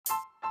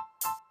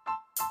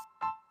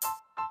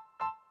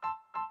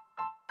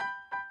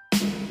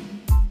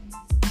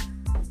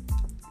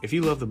If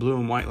you love the blue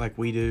and white like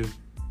we do,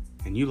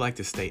 and you like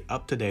to stay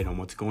up to date on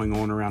what's going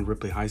on around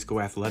Ripley High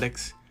School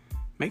athletics,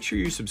 make sure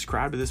you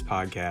subscribe to this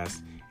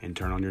podcast and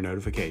turn on your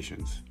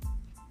notifications.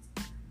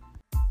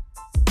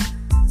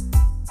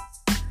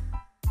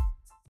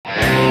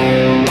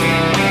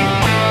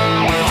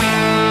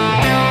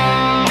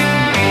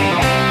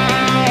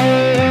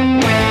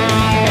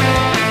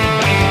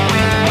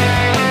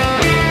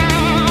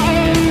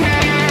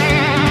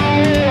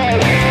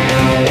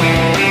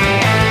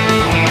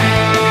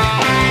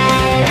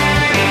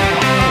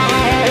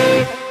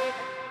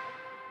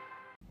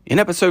 In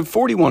episode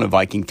 41 of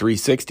Viking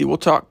 360, we'll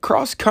talk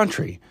cross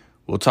country.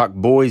 We'll talk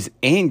boys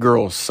and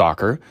girls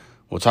soccer.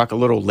 We'll talk a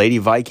little Lady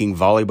Viking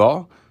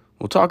volleyball.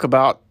 We'll talk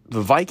about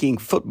the Viking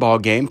football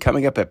game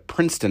coming up at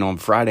Princeton on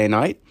Friday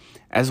night,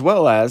 as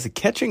well as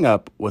catching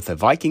up with a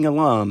Viking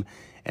alum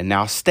and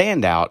now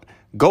standout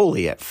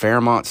goalie at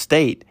Fairmont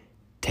State,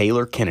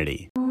 Taylor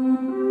Kennedy.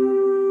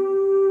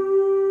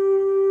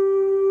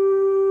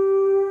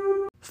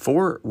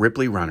 4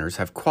 Ripley runners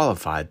have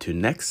qualified to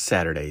next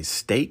Saturday's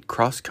State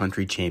Cross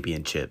Country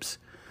Championships.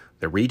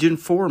 The Region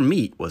 4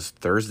 meet was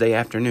Thursday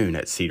afternoon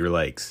at Cedar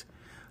Lakes.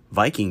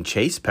 Viking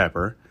Chase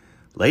Pepper,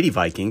 Lady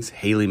Vikings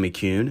Haley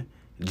McCune,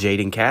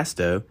 Jaden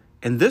Casto,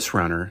 and this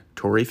runner,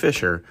 Tori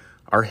Fisher,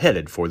 are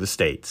headed for the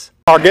States.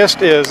 Our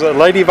guest is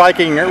Lady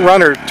Viking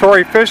runner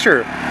Tori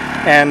Fisher,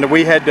 and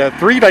we had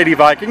 3 Lady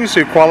Vikings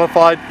who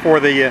qualified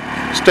for the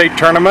state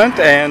tournament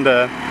and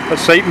a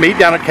state meet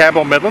down at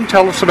Cabell Midland.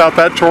 Tell us about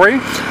that, Tori.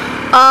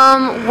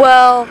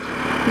 Well,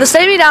 the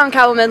state meet down in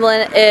Cabell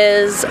Midland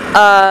is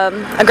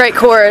a great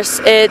course.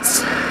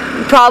 It's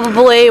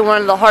probably one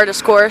of the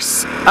hardest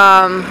courses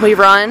we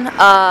run.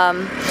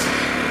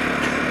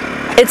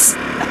 It's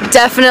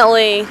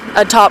definitely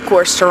a top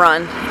course to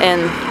run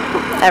and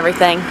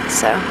everything.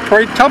 So,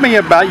 Tori, tell me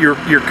about your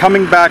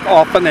coming back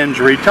off an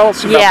injury. Tell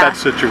us about that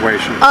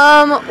situation.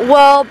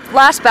 Well,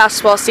 last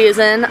basketball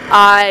season,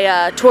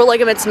 I tore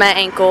ligaments in my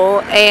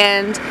ankle,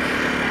 and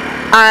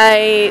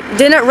I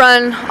didn't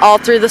run all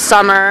through the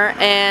summer,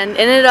 and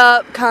ended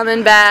up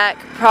coming back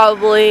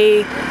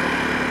probably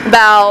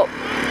about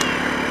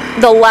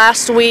the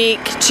last week,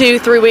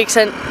 2-3 weeks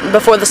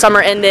before the summer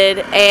ended,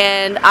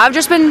 and I've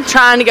just been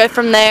trying to go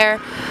from there.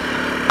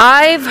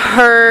 I've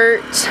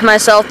hurt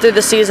myself through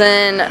the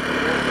season,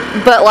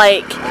 but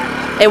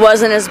it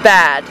wasn't as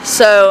bad.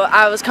 So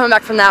I was coming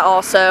back from that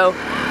also.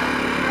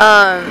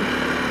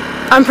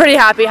 I'm pretty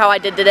happy how I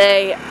did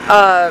today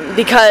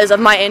because of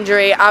my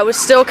injury. I was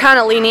still kind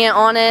of lenient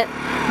on it,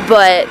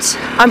 but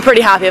I'm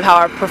pretty happy of how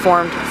I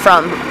performed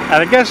from.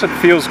 And I guess it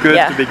feels good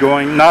to be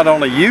going, not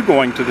only you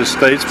going to the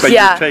States, but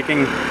you're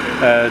taking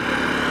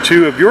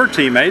 2 of your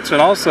teammates, and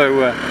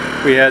also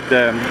we had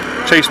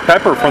Chase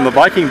Pepper from the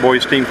Viking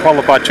boys team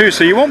qualify too,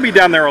 so you won't be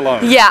down there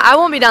alone. Yeah, I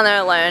won't be down there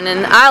alone,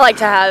 and I like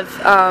to have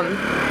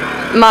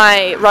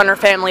my runner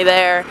family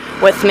there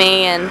with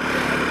me, and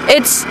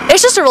it's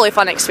just a really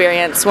fun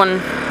experience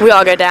when we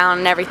all go down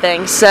and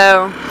everything,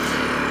 so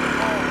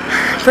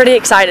pretty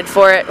excited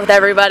for it with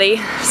everybody,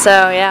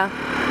 so yeah.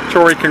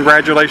 Tori,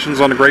 congratulations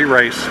on a great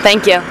race.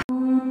 Thank you.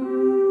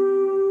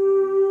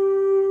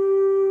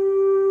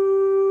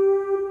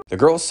 The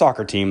girls'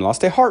 soccer team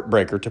lost a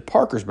heartbreaker to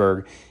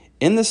Parkersburg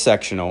in the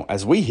sectional,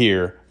 as we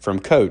hear from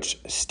Coach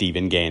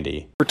Stephen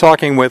Gandy. We're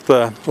talking with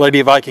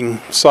Lady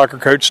Viking soccer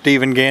coach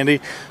Stephen Gandy.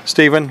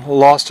 Stephen,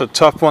 lost a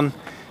tough one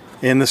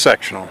in the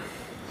sectional.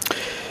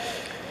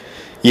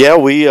 Yeah,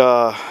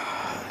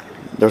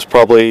 there's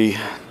probably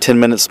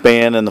 10-minute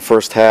span in the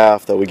first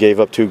half that we gave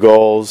up 2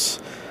 goals.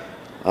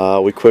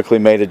 We quickly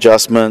made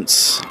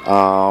adjustments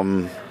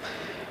and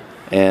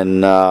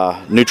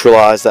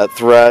neutralized that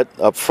threat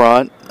up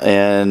front,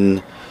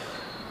 and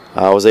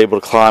I was able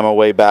to climb my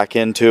way back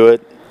into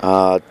it.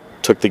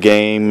 Took the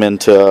game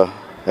into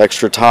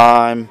extra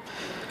time,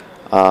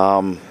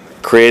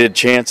 created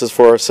chances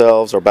for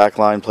ourselves. Our back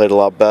line played a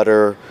lot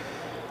better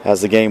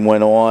as the game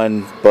went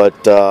on, but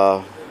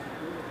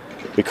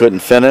we couldn't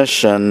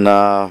finish, and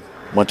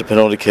went to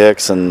penalty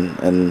kicks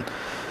and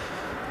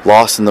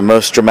lost in the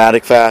most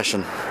dramatic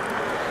fashion.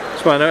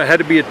 So I know it had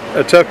to be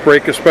a tough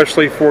break,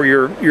 especially for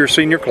your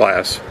senior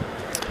class.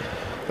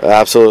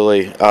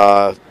 Absolutely.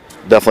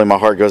 Definitely my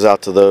heart goes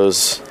out to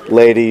those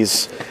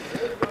ladies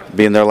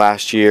being their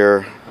last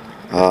year.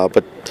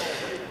 But,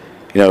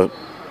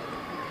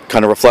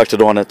 kind of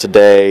reflected on it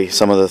today,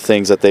 some of the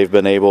things that they've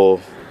been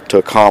able to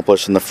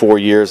accomplish in the 4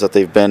 years that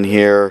they've been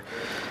here.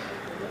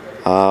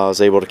 I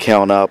was able to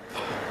count up,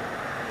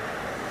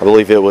 I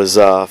believe it was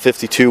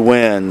 52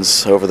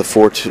 wins over the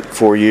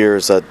 4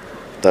 years that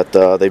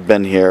they've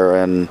been here,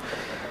 and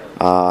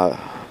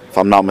if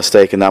I'm not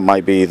mistaken, that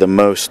might be the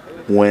most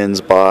wins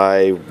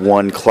by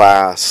one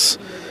class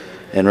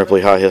in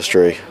Ripley High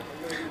history.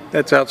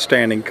 That's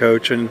outstanding,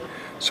 Coach. And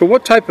so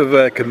what type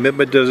of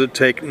commitment does it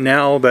take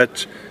now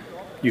that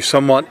you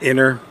somewhat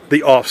enter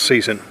the off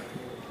season?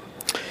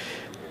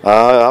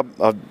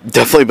 I've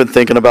definitely been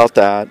thinking about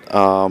that.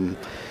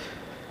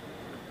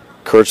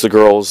 Encourage the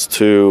girls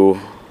to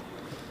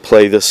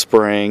play this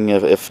spring,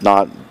 if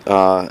not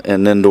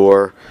in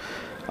indoor.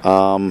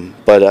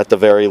 But at the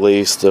very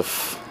least,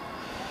 if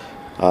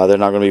they're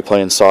not going to be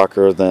playing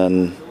soccer,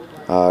 then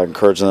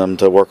encouraging them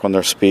to work on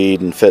their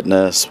speed and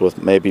fitness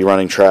with maybe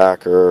running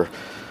track or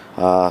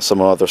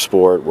some other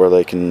sport where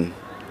they can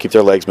keep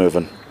their legs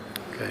moving.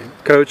 Okay.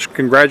 Coach,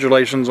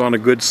 congratulations on a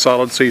good,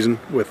 solid season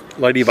with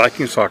Lady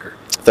Viking Soccer.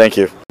 Thank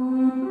you.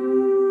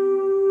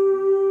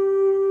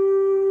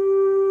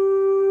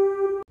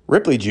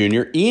 Ripley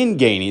Jr. Ian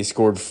Gainey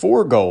scored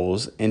 4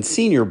 goals, and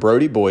senior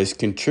Brody Boyce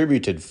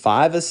contributed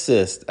 5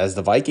 assists as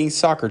the Viking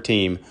soccer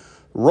team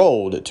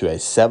rolled to a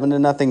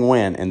 7-0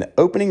 win in the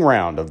opening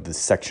round of the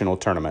sectional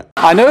tournament.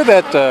 I know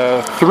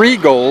that 3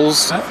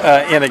 goals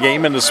in a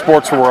game in the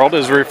sports world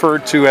is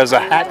referred to as a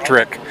hat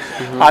trick.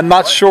 Mm-hmm. I'm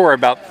not sure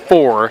about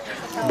 4,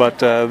 but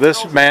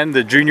this man,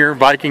 the junior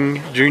Viking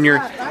junior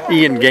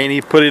Ian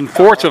Gainey, put in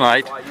 4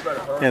 tonight,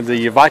 and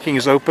the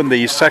Vikings opened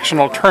the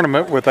sectional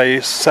tournament with a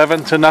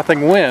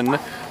 7-0 win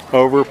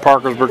over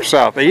Parkersburg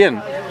South.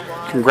 Ian,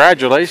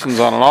 congratulations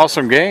on an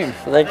awesome game.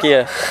 Thank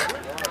you.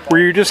 Were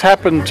you just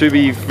happened to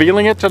be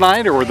feeling it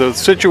tonight, or the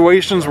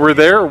situations were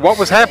there, or what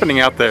was happening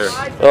out there?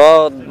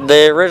 Well,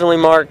 they originally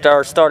marked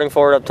our starting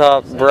forward up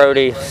top,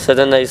 Brody, so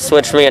then they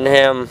switched me and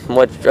him,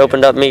 which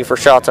opened up me for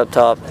shots up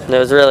top. And it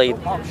was really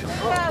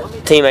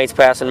teammates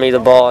passing me the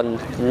ball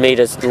and me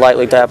just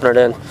lightly tapping it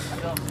in.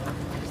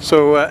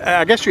 So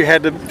I guess you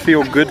had to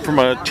feel good from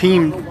a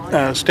team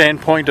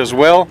standpoint as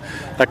well,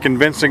 a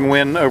convincing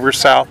win over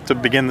South to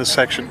begin the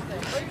section.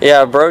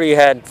 Yeah, Brody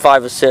had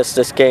 5 assists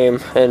this game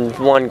and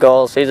 1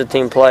 goal, so he's a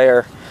team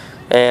player,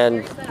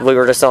 and we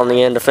were just on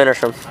the end to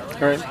finish him.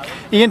 All right.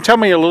 Ian, tell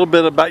me a little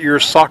bit about your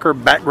soccer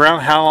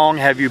background. How long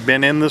have you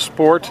been in the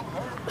sport?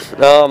 I've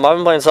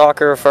been playing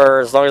soccer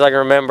for as long as I can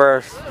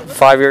remember,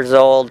 5 years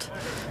old,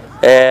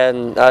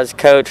 and I was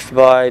coached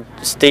by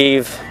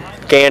Steve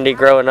Gandy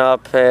growing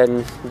up,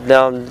 and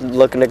now I'm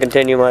looking to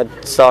continue my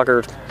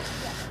soccer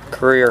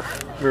career.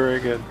 Very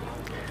good.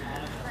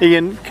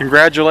 Ian,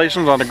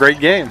 congratulations on a great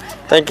game.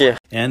 Thank you.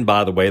 And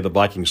by the way, the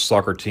Vikings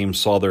soccer team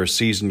saw their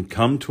season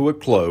come to a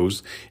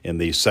close in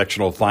the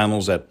sectional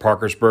finals at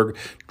Parkersburg,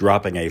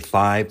 dropping a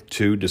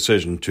 5-2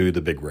 decision to the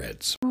Big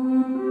Reds.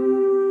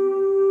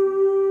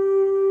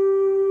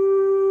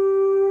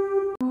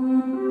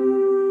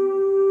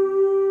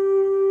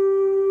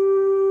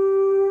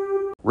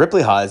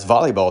 Ripley High's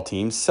volleyball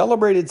team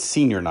celebrated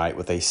senior night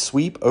with a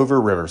sweep over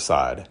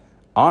Riverside.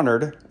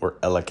 Honored were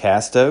Ella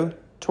Casto,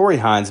 Tori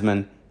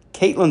Heinzman,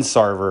 Caitlin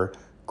Sarver,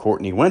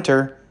 Courtney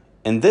Winter,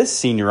 and this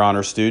senior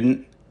honor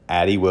student,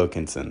 Addie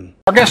Wilkinson.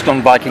 Our guest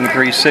on Viking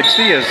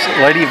 360 is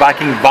Lady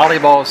Viking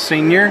volleyball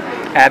senior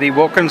Addie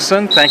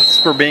Wilkinson. Thanks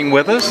for being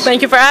with us.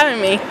 Thank you for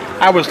having me.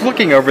 I was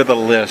looking over the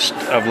list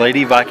of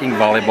Lady Viking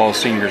volleyball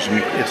seniors, and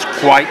it's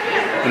quite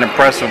an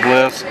impressive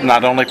list,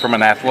 not only from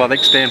an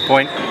athletic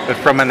standpoint, but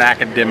from an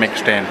academic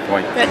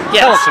standpoint. Yes.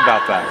 Tell us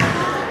about that.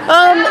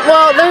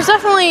 Well, there's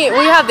definitely,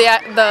 we have the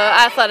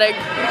athletic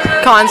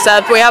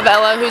concept. We have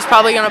Ella, who's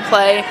probably going to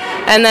play,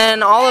 and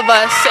then all of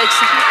us,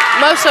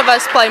 most of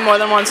us play more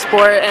than one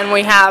sport, and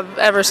we have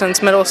ever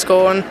since middle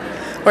school, and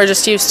we're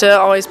just used to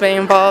always being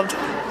involved.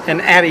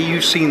 And Addie,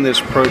 you've seen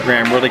this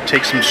program really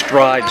take some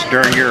strides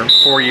during your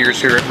 4 years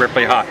here at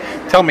Ripley High.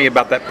 Tell me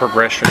about that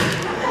progression.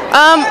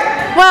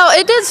 Well,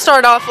 it did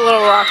start off a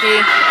little rocky.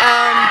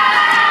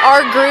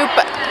 Our group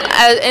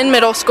in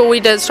middle school, we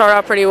did start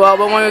off pretty well,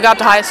 but when we got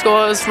to high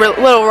school, it was a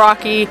little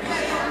rocky.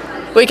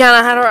 We kind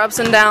of had our ups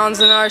and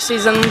downs, and our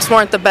seasons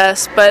weren't the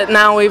best. But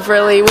now we've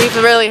really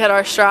hit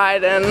our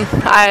stride, and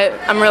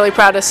I'm really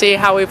proud to see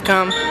how we've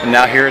come. And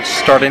now here it's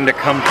starting to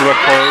come to a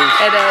close.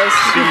 It is.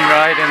 Senior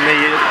night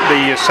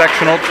and the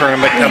sectional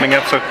tournament coming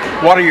up. So,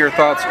 what are your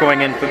thoughts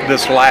going into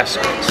this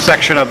last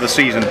section of the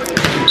season?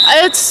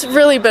 It's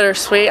really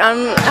bittersweet.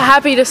 I'm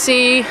happy to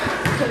see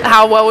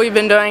how well we've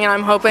been doing, and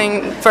I'm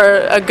hoping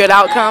for a good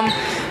outcome.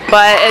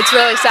 But it's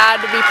really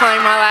sad to be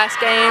playing my last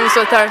games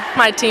with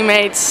my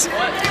teammates.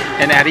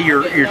 And Addie,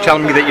 you're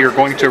telling me that you're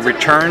going to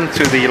return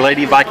to the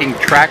Lady Viking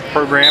track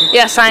program?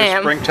 Yes, I this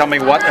am. Spring. Tell me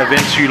what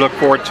events you look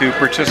forward to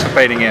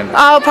participating in.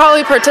 I'll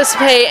probably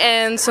participate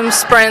in some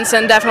sprints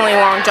and definitely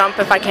long jump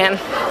if I can.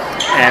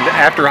 And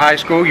after high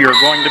school, you're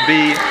going to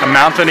be a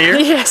mountaineer?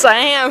 Yes, I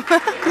am.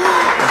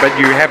 But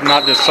you have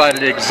not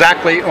decided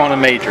exactly on a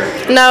major?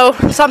 No,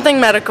 something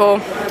medical.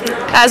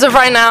 As of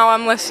right now,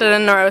 I'm listed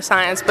in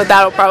neuroscience, but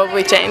that'll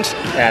probably change.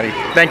 Addie,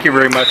 thank you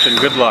very much and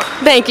good luck.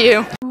 Thank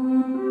you.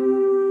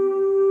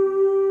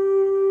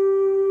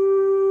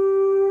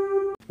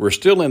 We're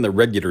still in the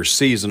regular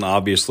season,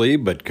 obviously,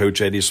 but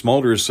Coach Eddie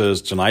Smolder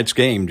says tonight's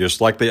game, just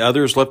like the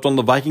others left on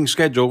the Viking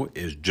schedule,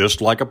 is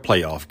just like a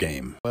playoff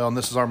game. Well, and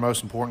this is our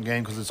most important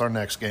game because it's our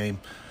next game.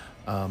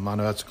 I know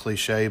that's a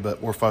cliche, but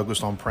we're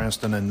focused on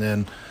Princeton, and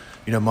then,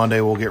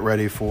 Monday we'll get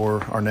ready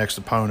for our next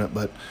opponent.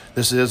 But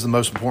this is the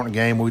most important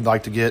game. We'd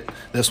like to get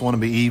this one to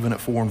be even at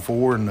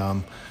 4-4,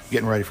 and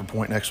getting ready for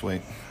Point next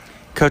week.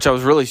 Coach, I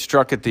was really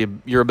struck at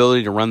your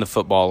ability to run the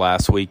football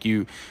last week.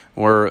 You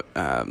were,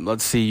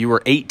 you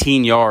were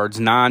 18 yards,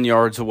 9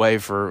 yards away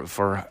for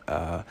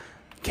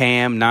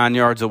Cam 9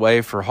 yards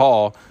away for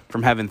Hall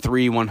from having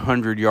 3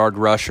 100-yard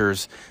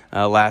rushers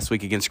last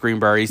week against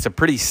Greenbrier East. A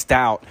pretty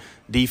stout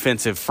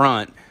defensive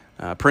front.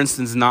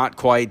 Princeton's not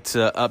quite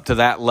up to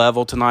that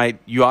level tonight.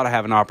 You ought to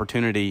have an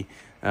opportunity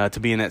to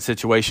be in that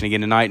situation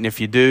again tonight, and if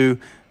you do,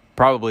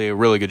 probably a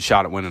really good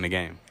shot at winning the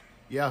game.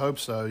 Yeah, I hope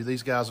so.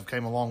 These guys have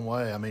came a long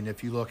way. I mean,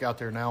 if you look out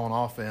there now on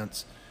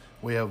offense,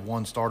 we have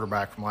one starter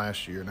back from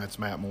last year, and that's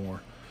Matt Moore.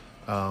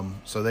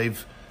 So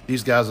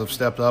these guys have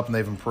stepped up and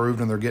they've improved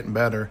and they're getting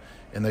better,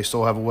 and they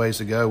still have a ways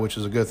to go, which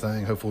is a good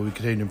thing. Hopefully we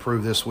continue to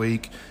improve this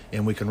week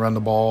and we can run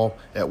the ball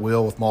at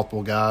will with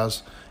multiple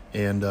guys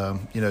and,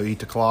 eat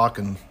the clock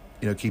and,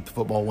 keep the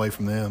football away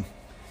from them.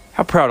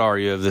 How proud are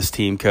you of this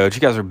team, Coach?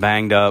 You guys are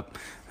banged up.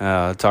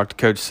 Talked to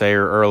Coach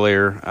Sayer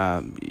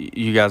earlier.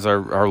 You guys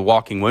are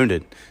walking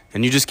wounded,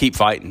 and you just keep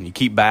fighting. You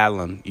keep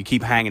battling. You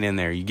keep hanging in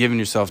there. You're giving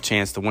yourself a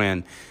chance to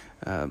win.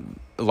 A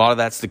lot of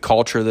that's the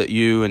culture that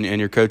you and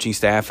your coaching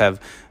staff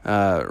have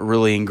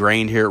really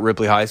ingrained here at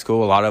Ripley High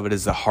School. A lot of it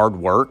is the hard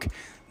work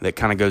that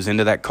kind of goes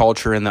into that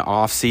culture in the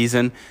off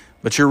season.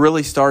 But you're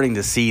really starting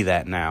to see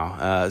that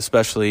now,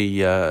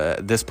 especially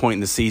at this point in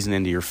the season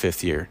into your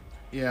 5th year.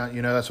 Yeah,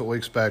 that's what we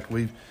expect.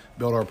 We've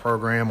built our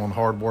program on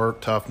hard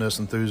work, toughness,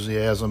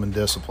 enthusiasm, and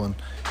discipline.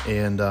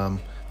 And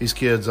these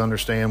kids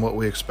understand what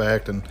we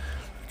expect, and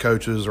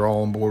coaches are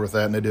all on board with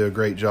that, and they do a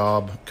great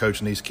job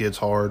coaching these kids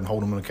hard and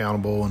holding them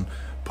accountable and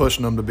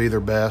pushing them to be their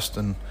best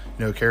and,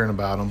 caring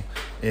about them.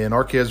 And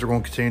our kids are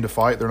going to continue to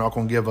fight. They're not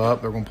going to give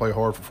up. They're going to play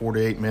hard for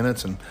 48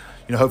 minutes. And,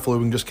 hopefully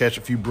we can just catch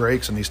a few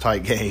breaks in these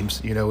tight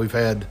games. We've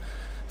had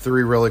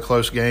 3 really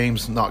close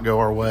games not go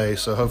our way.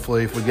 So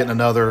hopefully if we get in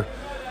another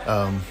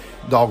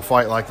dog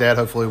fight like that,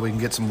 hopefully we can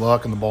get some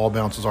luck and the ball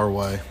bounces our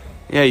way.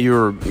 Yeah, you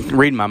were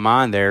reading my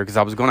mind there because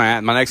I was going to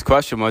ask. My next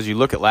question was, you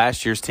look at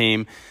last year's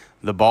team,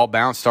 the ball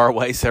bounced our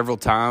way several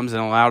times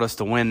and allowed us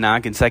to win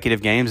 9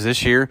 consecutive games.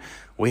 This year,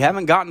 we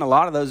haven't gotten a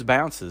lot of those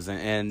bounces.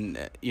 And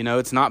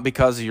it's not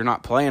because you're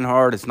not playing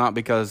hard. It's not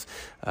because,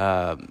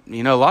 a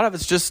lot of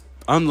it's just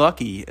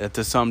unlucky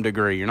to some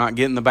degree. You're not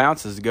getting the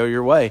bounces to go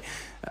your way.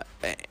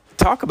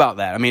 Talk about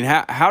that. I mean,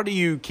 how do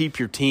you keep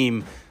your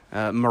team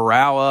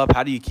morale up?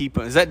 How do you keep –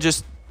 is that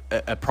just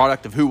a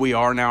product of who we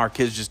are now? Our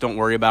kids just don't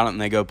worry about it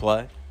and they go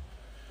play?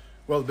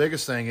 Well, the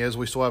biggest thing is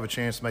we still have a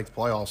chance to make the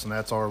playoffs, and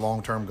that's our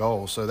long-term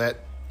goal. So that,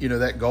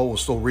 that goal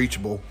is still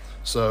reachable.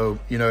 So,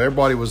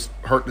 everybody was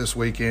hurt this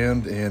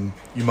weekend, and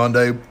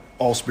Monday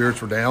all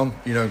spirits were down,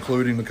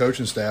 including the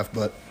coaching staff.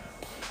 But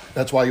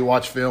that's why you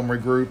watch film,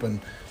 regroup, and,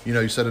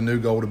 you set a new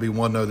goal to be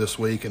 1-0 this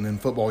week. And in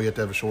football, you have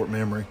to have a short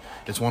memory.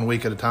 It's 1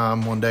 week at a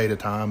time, 1 day at a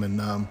time. And,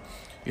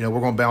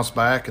 we're going to bounce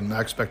back, and I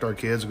expect our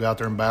kids to go out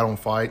there and battle and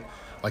fight.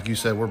 Like you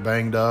said, we're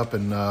banged up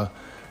and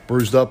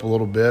bruised up a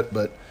little bit,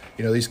 but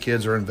these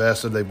kids are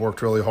invested. They've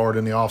worked really hard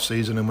in the off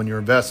season, and when you're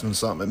invested in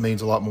something, it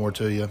means a lot more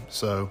to you.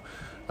 So,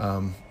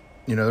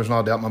 there's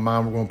not a doubt in my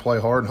mind we're going to play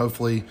hard, and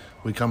hopefully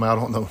we come out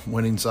on the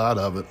winning side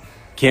of it.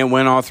 Can't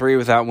win all 3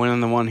 without winning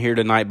the one here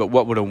tonight, but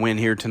what would a win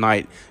here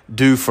tonight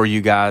do for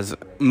you guys,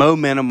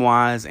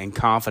 momentum-wise and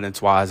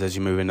confidence-wise, as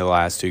you move into the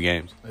last 2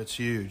 games? It's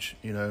huge.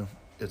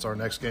 It's our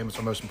next game. It's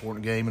our most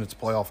important game, and it's a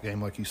playoff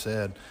game, like you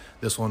said.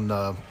 This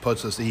one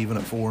puts us even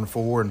at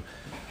 4-4 and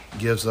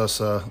gives us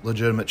a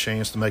legitimate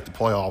chance to make the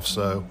playoffs.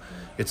 So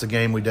it's a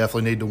game we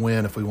definitely need to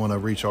win if we want to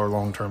reach our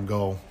long-term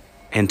goal.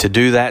 And to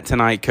do that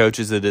tonight, Coach,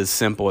 is it as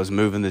simple as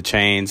moving the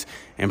chains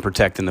and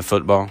protecting the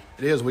football?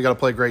 It is. We got to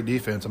play great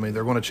defense. I mean,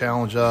 they're going to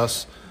challenge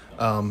us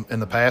in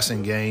the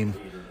passing game,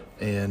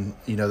 and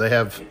they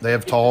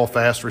have tall,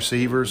 fast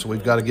receivers. So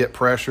we've got to get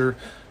pressure.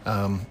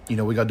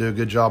 We got to do a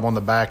good job on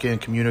the back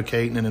end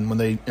communicating, and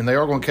they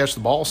are going to catch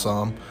the ball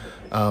some.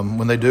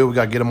 When they do, we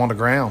got to get them on the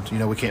ground.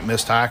 We can't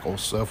miss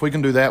tackles. So if we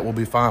can do that, we'll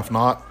be fine. If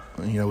not,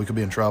 we could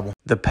be in trouble.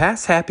 The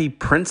pass-happy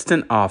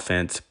Princeton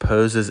offense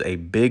poses a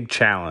big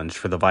challenge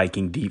for the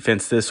Viking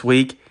defense this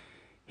week.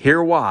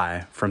 Hear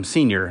why from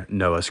senior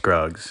Noah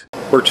Scruggs.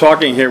 We're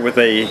talking here with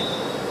a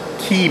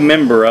key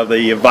member of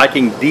the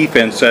Viking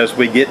defense as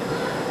we get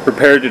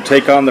prepared to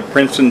take on the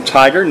Princeton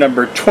Tiger,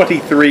 number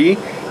 23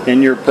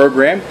 in your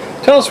program.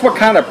 Tell us what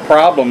kind of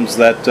problems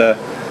that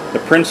the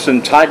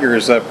Princeton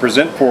Tigers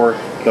present for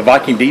the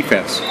Viking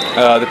defense.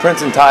 The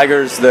Princeton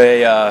Tigers,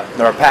 they're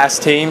a pass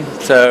team,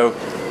 so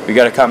we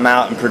got to come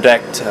out and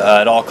protect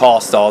at all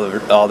costs all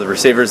the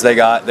receivers they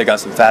got. They got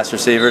some fast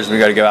receivers, and we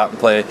got to go out and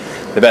play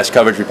the best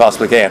coverage we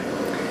possibly can.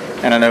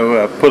 And I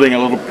know putting a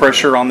little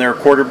pressure on their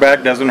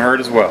quarterback doesn't hurt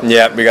as well.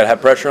 Yeah, we got to have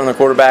pressure on the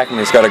quarterback, and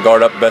we just got to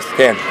guard up the best we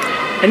can.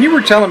 And you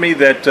were telling me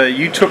that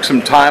you took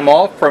some time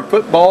off from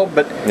football,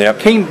 but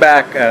came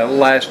back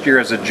last year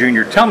as a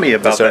junior. Tell me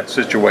about that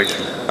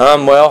situation.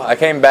 Well, I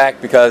came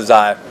back because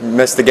I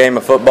missed the game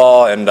of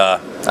football, and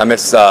I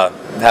miss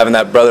having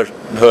that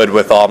brotherhood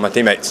with all my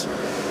teammates.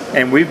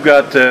 And we've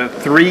got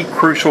 3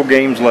 crucial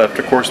games left,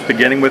 of course,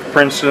 beginning with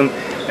Princeton,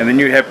 and then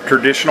you have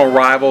traditional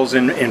rivals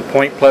in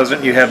Point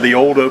Pleasant. You have the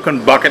Old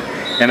Oaken Bucket,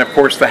 and of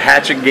course the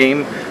Hatchet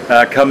game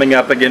coming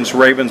up against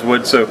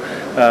Ravenswood. So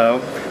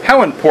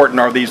How important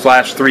are these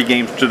last 3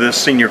 games to this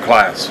senior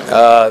class?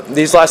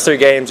 These last 3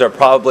 games are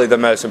probably the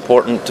most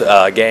important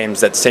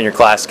games that the senior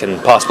class can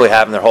possibly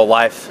have in their whole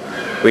life.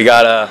 We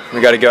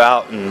gotta go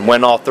out and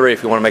win all 3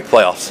 if we want to make the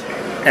playoffs.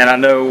 And I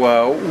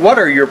know, what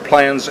are your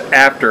plans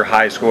after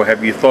high school?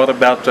 Have you thought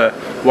about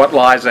what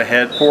lies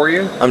ahead for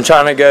you? I'm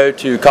trying to go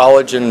to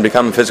college and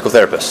become a physical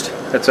therapist.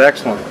 That's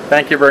excellent.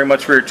 Thank you very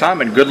much for your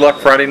time, and good luck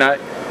Friday night.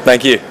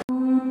 Thank you.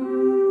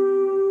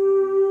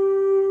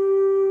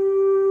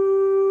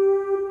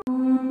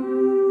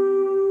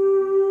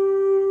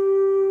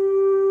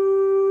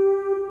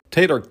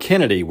 Taylor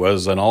Kennedy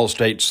was an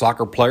all-state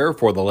soccer player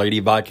for the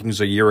Lady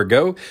Vikings a year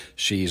ago.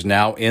 She's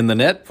now in the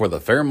net for the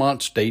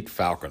Fairmont State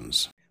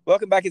Falcons.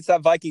 Welcome back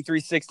inside Viking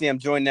 360. I'm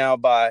joined now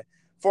by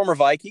former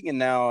Viking and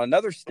now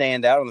another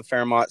standout on the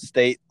Fairmont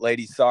State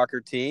ladies soccer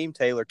team,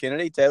 Taylor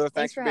Kennedy. Taylor,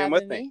 thanks for being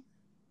with me.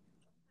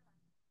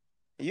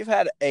 You've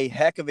had a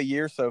heck of a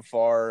year so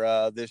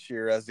far this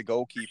year as the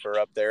goalkeeper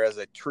up there as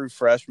a true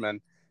freshman.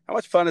 How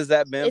much fun has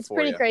that been for you? It's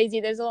pretty crazy.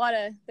 There's a lot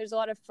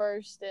of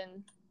firsts,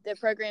 and the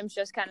program's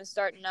just kind of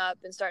starting up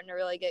and starting to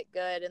really get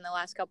good in the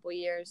last couple of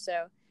years.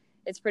 So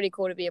it's pretty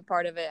cool to be a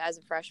part of it as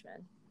a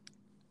freshman.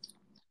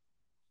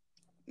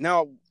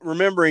 Now,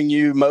 remembering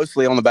you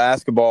mostly on the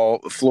basketball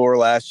floor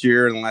last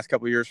year and the last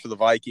couple of years for the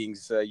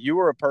Vikings, you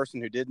were a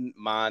person who didn't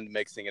mind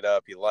mixing it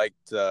up. You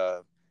liked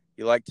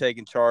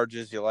taking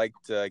charges. You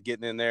liked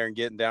getting in there and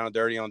getting down and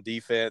dirty on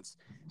defense.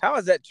 How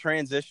has that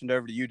transitioned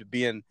over to you to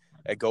being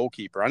a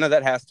goalkeeper? I know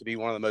that has to be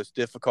one of the most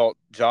difficult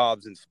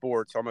jobs in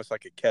sports, almost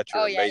like a catcher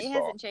in baseball. It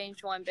hasn't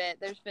changed one bit.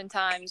 There's been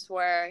times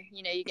where,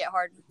 you get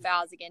hard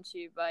fouls against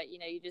you, but,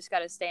 you just got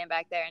to stand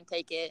back there and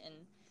take it.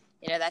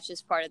 And, that's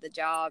just part of the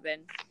job.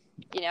 And,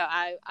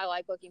 I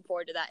like looking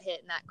forward to that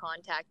hit and that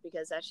contact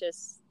because that's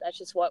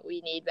just what we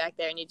need back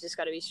there. And you just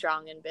got to be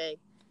strong and big.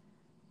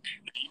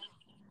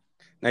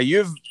 Now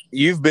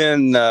you've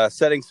been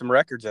setting some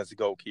records as a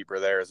goalkeeper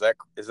there. Is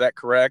that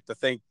correct? I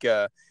think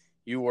I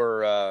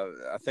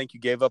think you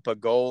gave up a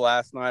goal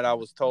last night. I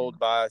was told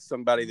by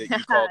somebody that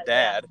you called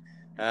Dad,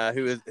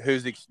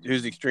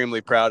 who's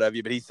extremely proud of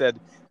you. But he said,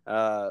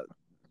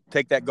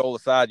 take that goal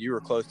aside, you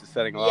were close to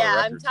setting a lot of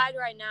records. I'm tied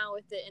right now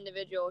with the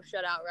individual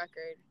shutout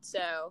record.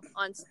 So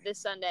on this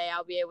Sunday,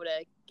 I'll be able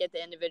to get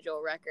the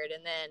individual record,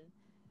 and then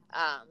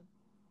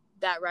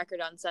that record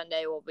on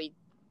Sunday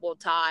will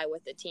tie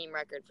with the team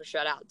record for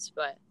shutouts.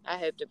 But I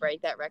hope to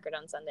break that record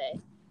on Sunday.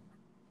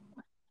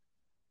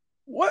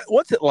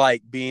 What's it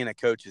like being a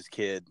coach's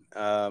kid?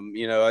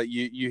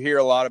 You hear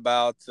a lot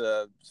about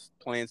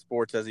playing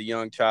sports as a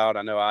young child.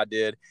 I know I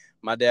did.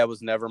 My dad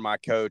was never my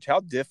coach.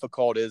 How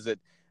difficult is it,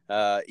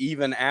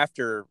 even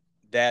after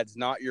Dad's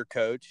not your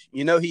coach?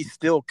 He's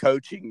still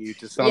coaching you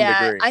to some degree.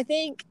 Yeah, I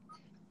think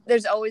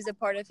there's always a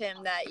part of him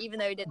that, even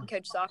though he didn't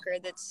coach soccer,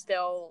 that's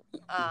still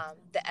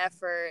the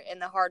effort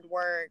and the hard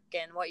work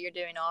and what you're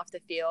doing off the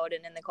field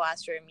and in the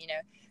classroom.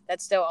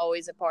 That's still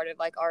always a part of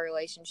our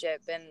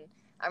relationship, and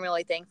I'm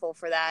really thankful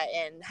for that.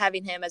 And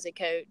having him as a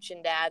coach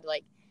and dad,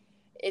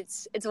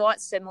 it's a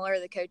lot similar.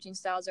 The coaching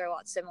styles are a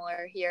lot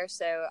similar here.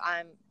 So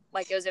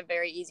it was a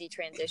very easy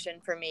transition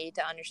for me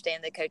to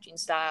understand the coaching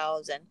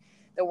styles and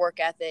the work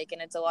ethic.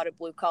 And it's a lot of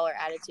blue collar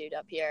attitude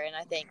up here. And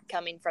I think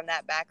coming from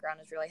that background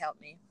has really helped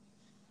me.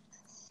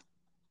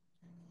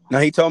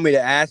 Now, he told me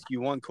to ask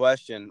you one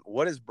question.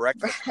 What is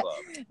Breakfast Club?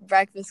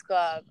 Breakfast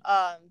Club.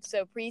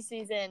 So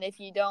preseason, if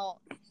you don't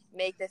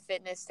make the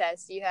fitness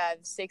test, you have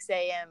 6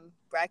 a.m.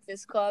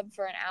 Breakfast Club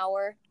for an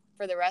hour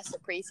for the rest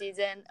of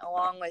preseason,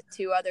 along with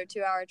 2 other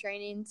 2-hour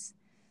trainings.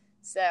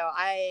 So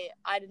I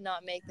did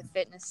not make the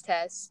fitness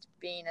test,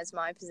 being as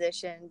my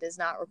position does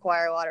not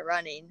require a lot of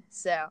running.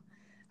 So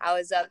I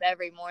was up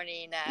every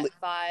morning at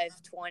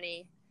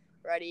 5:20,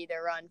 ready to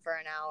run for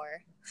an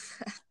hour.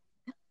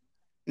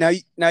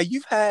 Now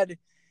you've had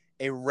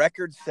a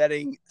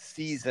record-setting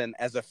season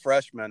as a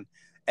freshman,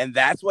 and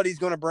that's what he's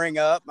going to bring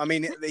up. I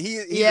mean,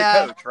 he's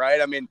a coach, right?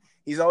 I mean,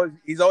 he's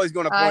always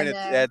going to point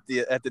at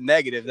the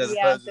negatives as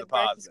opposed to the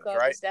positives, Club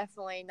right? Is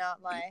definitely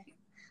not my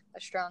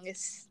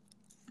strongest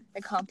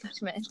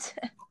accomplishment.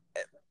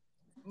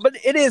 But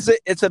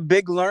it's a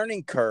big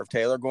learning curve,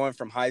 Taylor, going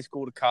from high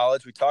school to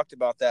college. We talked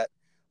about that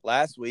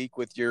last week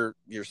with your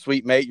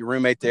sweet mate, your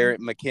roommate there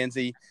at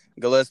Mackenzie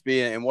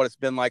Gillespie, and what it's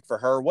been like for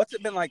her. What's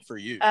it been like for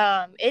you?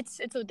 It's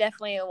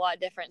definitely a lot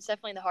different. It's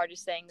definitely the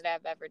hardest thing that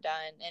I've ever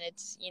done, and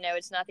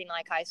it's nothing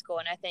like high school.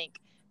 And I think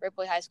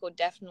Ripley High School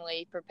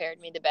definitely prepared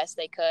me the best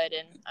they could,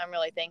 and I'm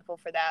really thankful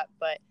for that.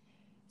 But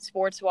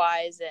sports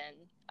wise and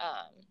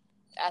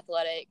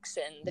athletics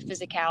and the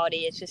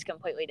physicality, it's just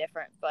completely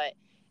different. But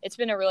it's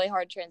been a really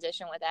hard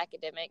transition with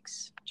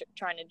academics,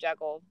 trying to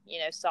juggle,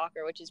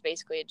 soccer, which is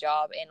basically a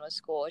job, and with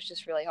school. It's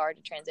just really hard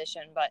to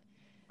transition. But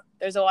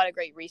there's a lot of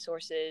great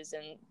resources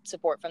and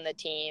support from the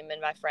team and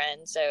my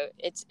friends. So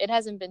it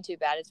hasn't been too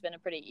bad. It's been a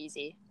pretty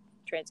easy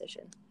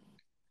transition.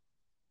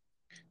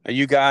 Now,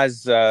 you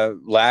guys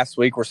last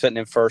week were sitting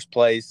in first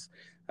place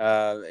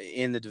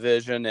in the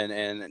division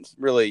and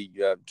really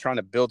trying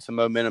to build some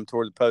momentum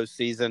toward the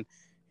postseason.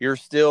 You're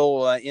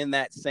still in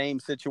that same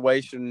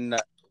situation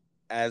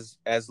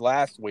as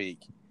last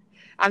week.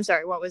 I'm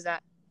sorry, what was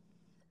that?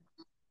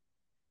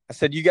 I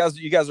said you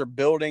guys are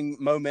building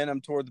momentum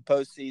toward the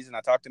postseason.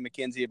 I talked to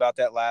Mackenzie about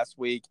that last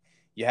week.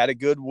 You had a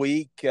good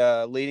week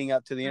leading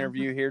up to the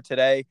interview here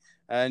today,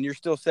 and you're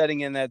still setting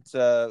in that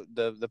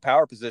the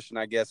power position,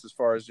 I guess, as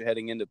far as you're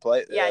heading into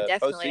play. Yeah,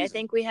 definitely. Postseason. I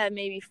think we have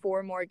maybe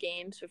 4 more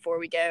games before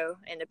we go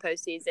into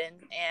postseason,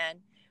 and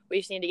we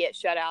just need to get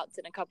shutouts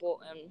in a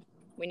couple, and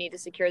we need to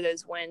secure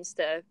those wins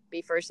to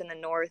be first in the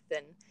North,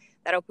 and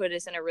that'll put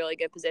us in a really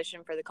good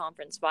position for the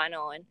conference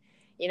final. And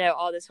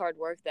all this hard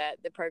work that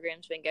the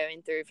program's been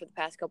going through for the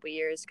past couple of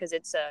years, because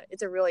it's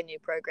a really new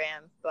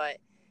program, but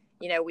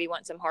we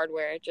want some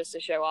hardware just to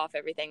show off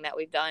everything that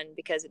we've done,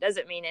 because it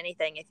doesn't mean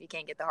anything if you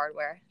can't get the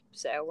hardware.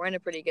 So we're in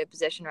a pretty good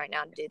position right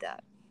now to do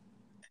that.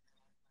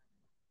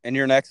 And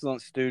you're an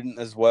excellent student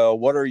as well.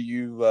 What are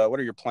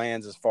your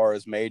plans as far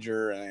as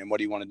major, and what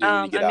do you want to do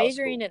when you get out of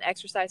school? I'm majoring in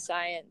exercise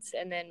science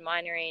and then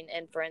minoring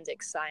in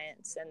forensic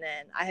science, and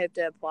then I hope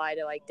to apply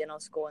to dental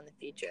school in the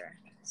future.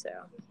 So.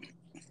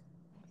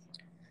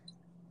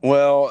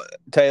 Well,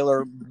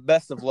 Taylor,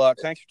 best of luck.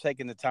 Thanks for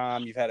taking the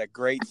time. You've had a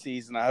great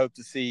season. I hope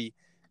to see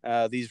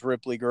these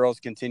Ripley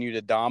girls continue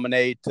to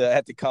dominate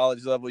at the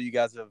college level. You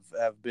guys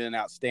have been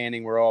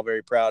outstanding. We're all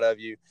very proud of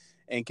you,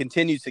 and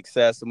continued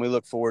success. And we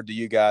look forward to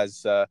you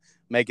guys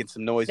making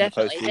some noise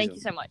Definitely. in the postseason. Thank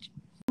you so much.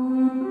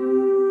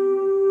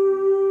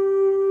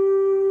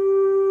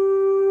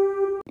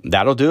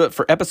 That'll do it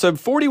for episode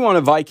 41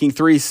 of Viking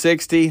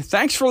 360.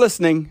 Thanks for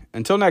listening.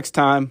 Until next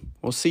time,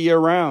 we'll see you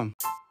around.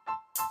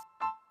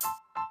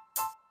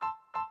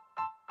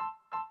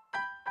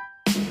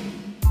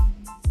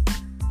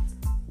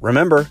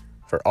 Remember,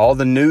 for all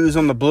the news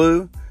on the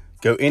Blue,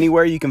 go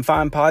anywhere you can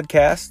find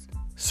podcasts,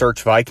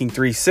 search Viking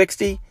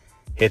 360,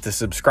 hit the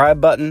subscribe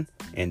button,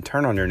 and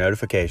turn on your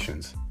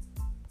notifications.